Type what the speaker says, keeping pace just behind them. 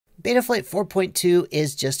Betaflight 4.2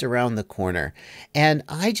 is just around the corner, and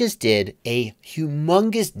I just did a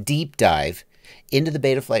humongous deep dive into the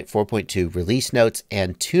Betaflight 4.2 release notes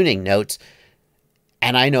and tuning notes,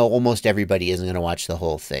 and I know almost everybody isn't going to watch the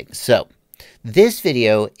whole thing. So this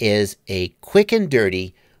video is a quick and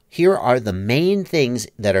dirty, here are the main things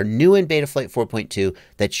that are new in Betaflight 4.2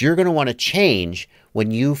 that you're going to want to change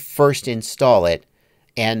when you first install it,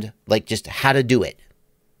 and like just how to do it.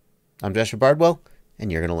 I'm Joshua Bardwell,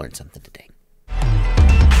 and you're going to learn something today.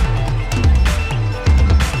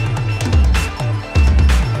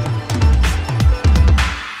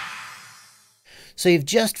 So you've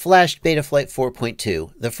just flashed Betaflight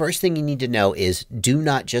 4.2. The first thing you need to know is do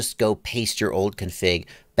not just go paste your old config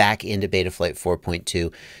back into Betaflight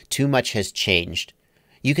 4.2. Too much has changed.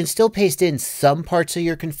 You can still paste in some parts of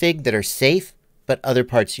your config that are safe, but other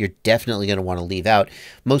parts you're definitely going to want to leave out,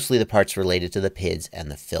 mostly the parts related to the PIDs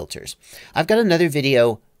and the filters. I've got another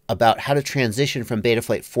video about how to transition from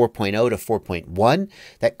Betaflight 4.0 to 4.1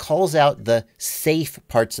 that calls out the safe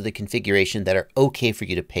parts of the configuration that are okay for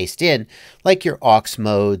you to paste in, like your aux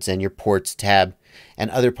modes and your ports tab, and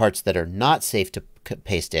other parts that are not safe to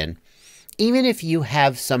paste in. Even if you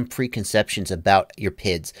have some preconceptions about your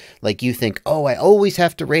PIDs, like you think, oh, I always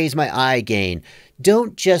have to raise my I gain,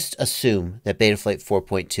 don't just assume that Betaflight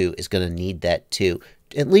 4.2 is going to need that too.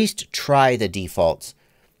 At least try the defaults,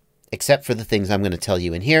 except for the things I'm going to tell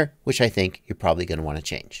you in here, which I think you're probably going to want to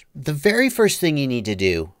change. The very first thing you need to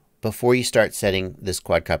do before you start setting this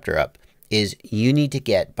quadcopter up is you need to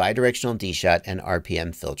get bidirectional dshot and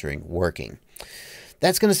RPM filtering working.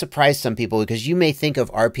 That's going to surprise some people because you may think of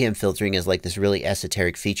RPM filtering as like this really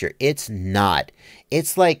esoteric feature. It's not.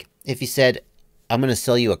 It's like if you said, I'm going to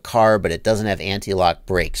sell you a car, but it doesn't have anti-lock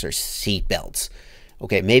brakes or seat belts.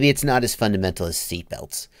 Okay, maybe it's not as fundamental as seat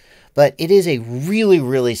belts, but it is a really,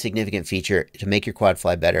 really significant feature to make your quad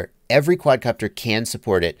fly better. Every quadcopter can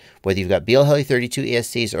support it, whether you've got BLHeli 32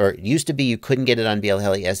 ESCs, or it used to be you couldn't get it on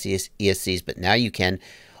BLHeli ESCs, but now you can.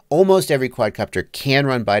 Almost every quadcopter can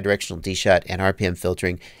run bidirectional dshot and RPM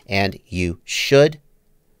filtering, and you should.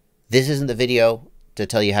 This isn't the video to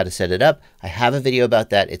tell you how to set it up. I have a video about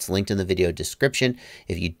that. It's linked in the video description.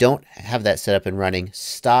 If you don't have that set up and running,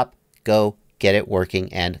 stop, go, get it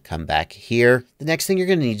working, and come back here. The next thing you're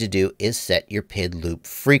going to need to do is set your PID loop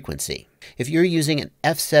frequency. If you're using an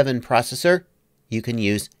F7 processor, you can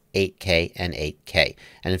use 8K and 8K.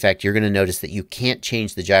 And in fact, you're going to notice that you can't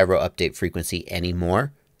change the gyro update frequency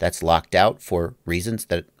anymore. That's locked out for reasons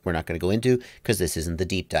that we're not going to go into because this isn't the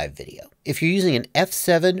deep dive video. If you're using an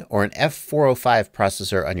F7 or an F405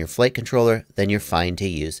 processor on your flight controller, then you're fine to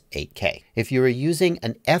use 8K. If you are using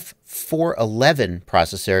an F411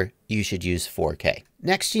 processor, you should use 4K.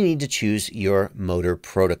 Next, you need to choose your motor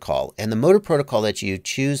protocol. And the motor protocol that you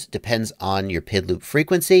choose depends on your PID loop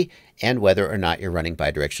frequency and whether or not you're running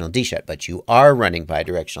bidirectional dshot. But you are running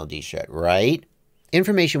bidirectional dshot, right?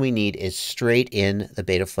 Information we need is straight in the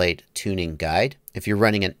Betaflight tuning guide. If you're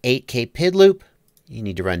running an 8K PID loop, you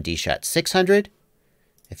need to run dshot 600.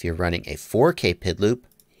 If you're running a 4K PID loop,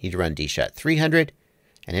 you need to run dshot 300.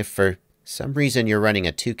 And if for some reason you're running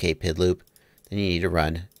a 2K PID loop, then you need to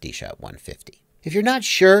run dshot 150. If you're not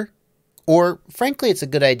sure, or frankly it's a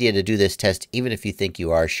good idea to do this test even if you think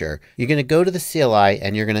you are sure, you're going to go to the CLI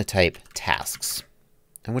and you're going to type tasks.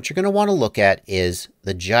 And what you're going to want to look at is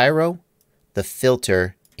the gyro, the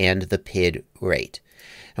filter, and the PID rate.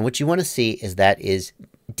 And what you want to see is that is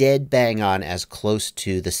dead bang on as close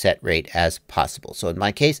to the set rate as possible. So in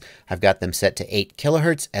my case, I've got them set to 8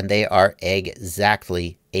 kilohertz and they are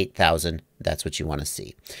exactly 8,000. That's what you want to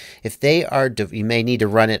see. If they are, you may need to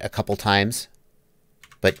run it a couple times,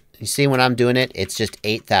 but you see when I'm doing it, it's just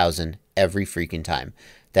 8,000 every freaking time.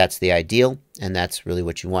 That's the ideal, and that's really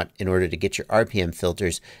what you want in order to get your RPM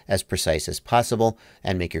filters as precise as possible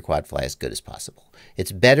and make your quad fly as good as possible.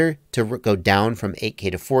 It's better to go down from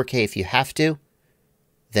 8K to 4K if you have to,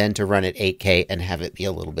 than to run at 8K and have it be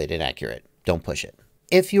a little bit inaccurate. Don't push it.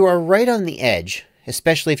 If you are right on the edge,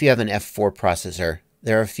 especially if you have an F4 processor,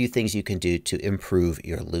 there are a few things you can do to improve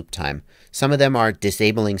your loop time. Some of them are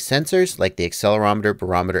disabling sensors like the accelerometer,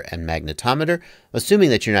 barometer, and magnetometer, assuming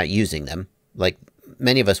that you're not using them. Like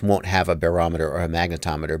many of us won't have a barometer or a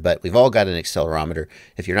magnetometer, but we've all got an accelerometer.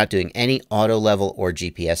 If you're not doing any auto level or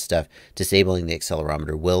GPS stuff, disabling the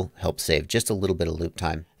accelerometer will help save just a little bit of loop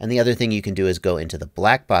time. And the other thing you can do is go into the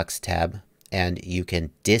black box tab and you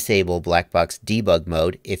can disable black box debug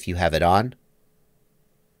mode if you have it on.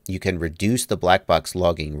 You can reduce the black box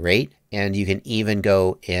logging rate, and you can even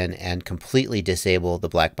go in and completely disable the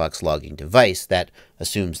black box logging device. That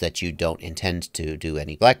assumes that you don't intend to do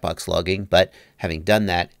any black box logging, but having done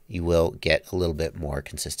that, you will get a little bit more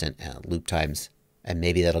consistent loop times, and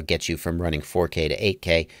maybe that'll get you from running 4K to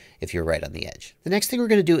 8K if you're right on the edge. The next thing we're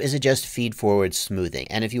going to do is adjust feed-forward smoothing.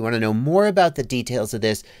 And if you want to know more about the details of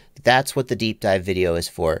this, that's what the deep dive video is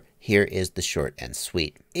for. Here is the short and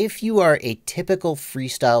sweet. If you are a typical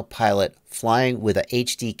freestyle pilot flying with a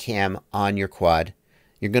HD cam on your quad,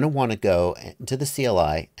 you're going to want to go into the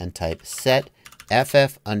CLI and type set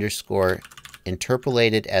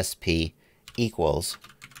ff_interpolated SP equals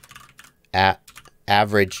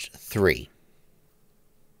averaged 3.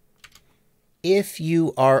 If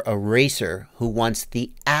you are a racer who wants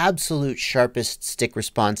the absolute sharpest stick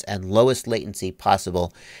response and lowest latency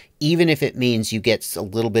possible, even if it means you get a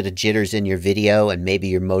little bit of jitters in your video and maybe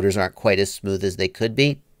your motors aren't quite as smooth as they could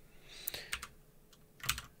be,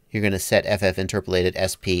 you're going to set ff_interpolated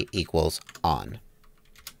SP equals on.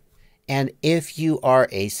 And if you are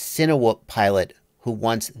a Cinewhoop pilot who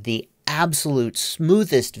wants the absolute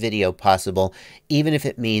smoothest video possible, even if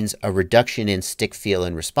it means a reduction in stick feel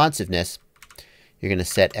and responsiveness, you're going to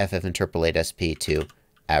set ff_interpolate SP to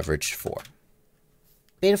average 4.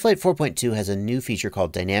 Betaflight 4.2 has a new feature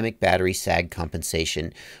called dynamic battery sag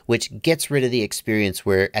compensation, which gets rid of the experience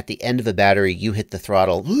where at the end of a battery you hit the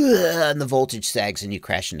throttle and the voltage sags and you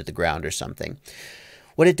crash into the ground or something.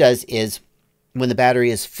 What it does is when the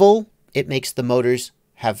battery is full, it makes the motors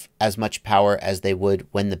have as much power as they would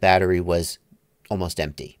when the battery was almost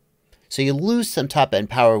empty. So you lose some top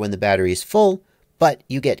end power when the battery is full, but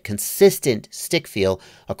you get consistent stick feel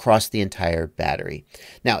across the entire battery.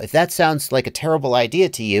 Now, if that sounds like a terrible idea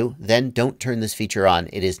to you, then don't turn this feature on.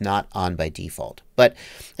 It is not on by default. But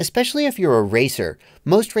especially if you're a racer,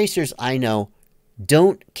 most racers I know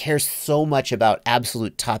don't care so much about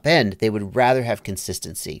absolute top end. They would rather have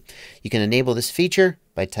consistency. You can enable this feature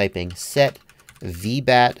by typing set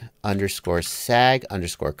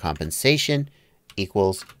vbat_sag_compensation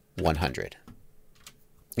equals 100.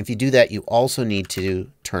 If you do that, you also need to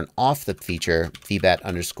turn off the feature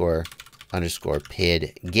vbat_PID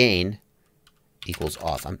gain equals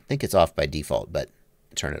off. I think it's off by default, but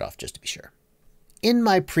turn it off just to be sure. In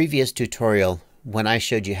my previous tutorial, when I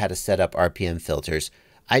showed you how to set up RPM filters,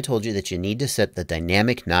 I told you that you need to set the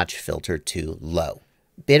dynamic notch filter to low.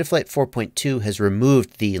 Betaflight 4.2 has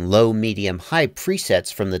removed the low, medium, high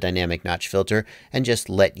presets from the dynamic notch filter and just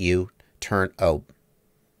let you turn,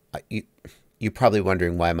 you're probably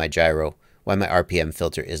wondering why my RPM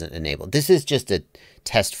filter isn't enabled. This is just a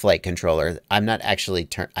test flight controller. I haven't actually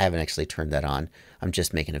turned that on. I'm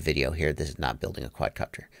just making a video here. This is not building a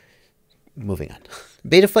quadcopter. Moving on.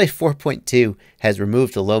 Betaflight 4.2 has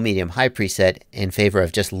removed the low, medium, high preset in favor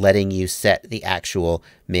of just letting you set the actual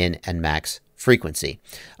min and max frequency.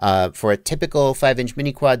 For a typical 5-inch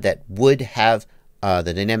mini quad that would have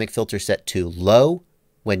the dynamic filter set to low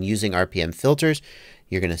when using RPM filters,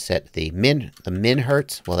 you're going to set the min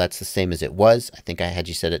hertz. Well, that's the same as it was. I think I had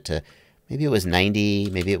you set it to, maybe it was 90,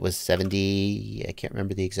 maybe it was 70. I can't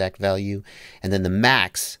remember the exact value. And then the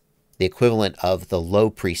max, the equivalent of the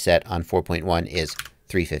low preset on 4.1 is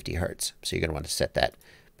 350 hertz. So you're going to want to set that.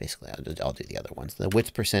 Basically, I'll do the other ones. The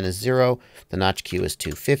width percent is 0. The notch Q is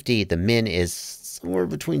 250. The min is somewhere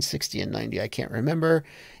between 60 and 90. I can't remember.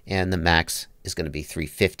 And the max is going to be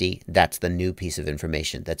 350. That's the new piece of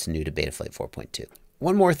information that's new to Betaflight 4.2.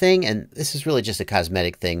 One more thing, and this is really just a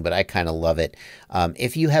cosmetic thing, but I kind of love it.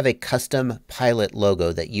 If you have a custom pilot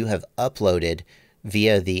logo that you have uploaded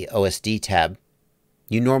via the OSD tab,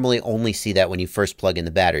 you normally only see that when you first plug in the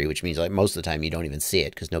battery, which means like most of the time you don't even see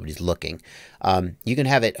it because nobody's looking. You can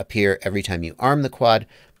have it appear every time you arm the quad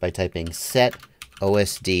by typing set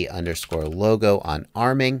OSD_logo on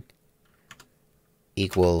arming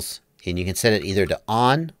equals, and you can set it either to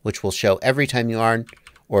on, which will show every time you arm,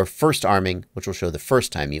 or first arming, which will show the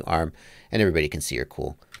first time you arm, and everybody can see your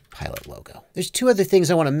cool pilot logo. There's two other things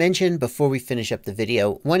I want to mention before we finish up the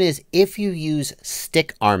video. One is if you use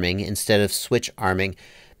stick arming instead of switch arming,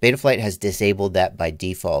 Betaflight has disabled that by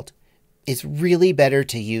default. It's really better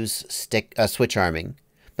to use switch arming,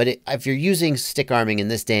 but if you're using stick arming in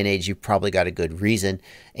this day and age, you've probably got a good reason,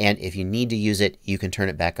 and if you need to use it, you can turn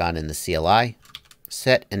it back on in the CLI.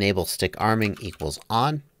 Set enable stick arming equals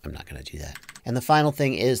on. I'm not going to do that. And the final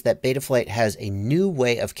thing is that Betaflight has a new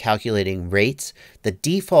way of calculating rates. The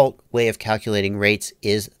default way of calculating rates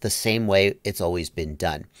is the same way it's always been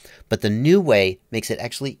done. But the new way makes it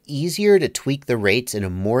actually easier to tweak the rates in a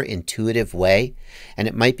more intuitive way. And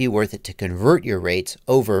it might be worth it to convert your rates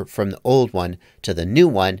over from the old one to the new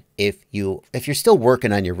one if you're still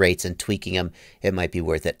working on your rates and tweaking them, it might be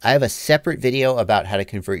worth it. I have a separate video about how to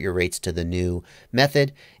convert your rates to the new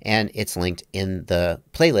method, and it's linked in the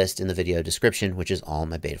playlist in the video description, which is all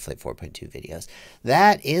my Betaflight 4.2 videos.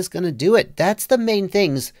 That is going to do it. That's the main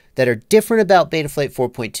things that are different about Betaflight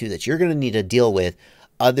 4.2 that you're going to need to deal with,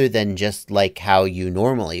 other than just like how you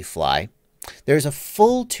normally fly. There's a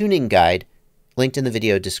full tuning guide linked in the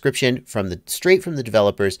video description straight from the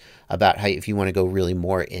developers about how, if you want to go really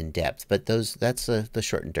more in depth. But that's the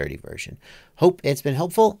short and dirty version. Hope it's been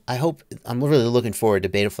helpful. I'm really looking forward to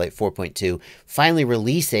Betaflight 4.2 finally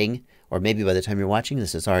releasing, or maybe by the time you're watching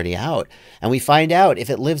this, it's already out, and we find out if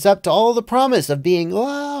it lives up to all the promise of being,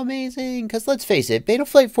 oh, amazing. Because let's face it,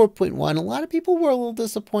 Betaflight 4.1, a lot of people were a little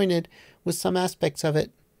disappointed with some aspects of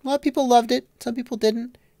it. A lot of people loved it. Some people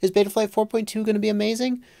didn't. Is Betaflight 4.2 going to be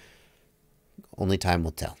amazing? Only time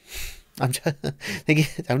will tell. Thank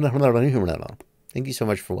you so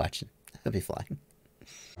much for watching. Happy flying.